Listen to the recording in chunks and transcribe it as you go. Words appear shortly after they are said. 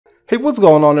Hey, what's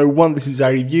going on everyone, this is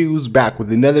iReviews back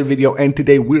with another video, and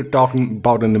today we're talking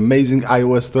about an amazing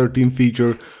iOS 13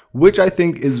 feature which I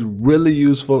think is really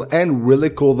useful and really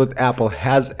cool that Apple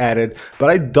has added, but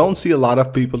I don't see a lot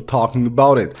of people talking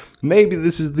about it. Maybe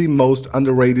this is the most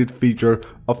underrated feature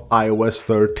of iOS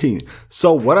 13.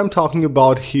 So what I'm talking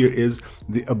about here is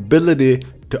the ability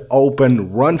to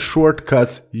run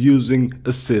shortcuts using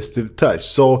assistive touch.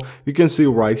 So you can see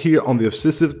right here on the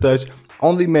assistive touch,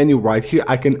 on the menu right here,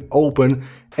 I can open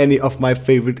any of my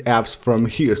favorite apps from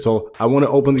here. So I want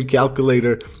to open the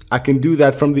calculator, I can do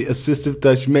that from the assistive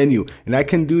touch menu, and I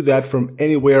can do that from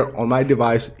anywhere on my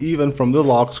device, even from the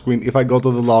lock screen. If I go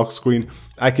to the lock screen,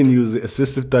 I can use the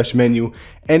assistive touch menu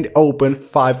and open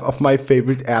 5 of my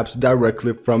favorite apps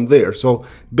directly from there. So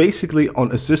basically on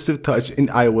assistive touch in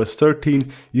iOS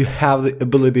 13, you have the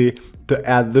ability to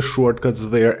add the shortcuts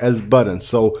there as buttons.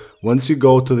 So once you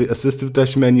go to the assistive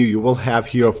touch menu, you will have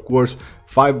here, of course,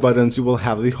 5 buttons. You will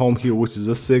have the home here, which is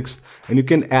a 6th, and you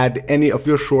can add any of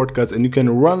your shortcuts and you can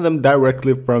run them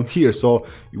directly from here. So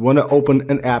you want to open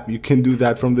an app, you can do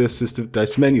that from the assistive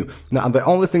touch menu. Now the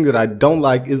only thing that I don't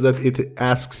like is that it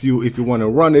asks you if you want to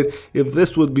run it. If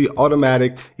this would be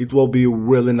automatic, it will be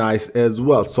really nice as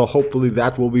well. So hopefully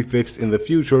that will be fixed in the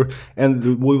future and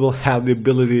we will have the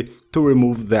ability to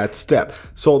remove that step.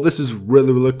 So this is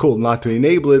really cool. Now to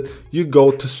enable it, you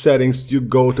go to settings, you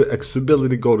go to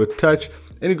accessibility, go to touch,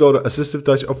 and you go to assistive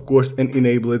touch, of course, and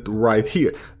enable it right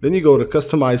here. Then you go to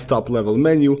customize top level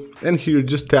menu, and here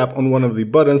just tap on one of the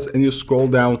buttons and you scroll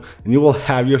down and you will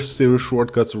have your series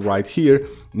shortcuts right here,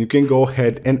 and you can go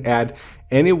ahead and add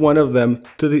any one of them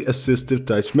to the assistive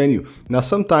touch menu. Now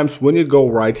sometimes when you go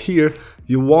right here,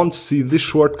 you won't see the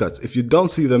shortcuts. If you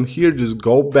don't see them here, just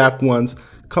go back once,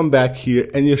 come back here,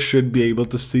 and you should be able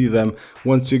to see them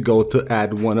once you go to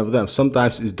add one of them.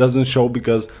 Sometimes it doesn't show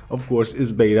because of course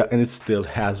it's beta and it still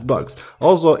has bugs.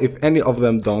 Also, if any of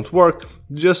them don't work,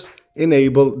 just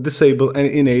disable and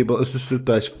enable assistive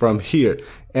touch from here,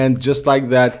 and just like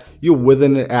that you're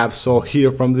within an app. So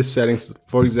here from the settings,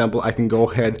 for example, I can go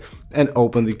ahead and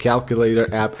open the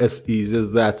calculator app as easy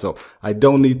as that. So I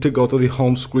don't need to go to the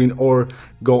home screen or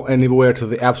go anywhere to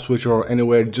the app switcher or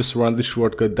anywhere, just run the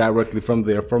shortcut directly from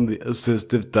there from the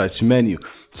assistive touch menu.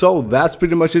 So that's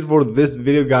pretty much it for this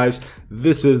video, guys.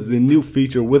 This is the new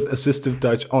feature with assistive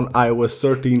touch on iOS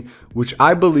 13, which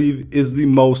I believe is the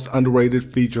most underrated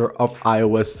feature of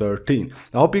iOS 13.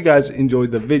 I hope you guys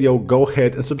enjoyed the video. Go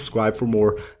ahead and subscribe for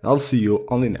more, and I'll see you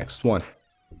on the next one.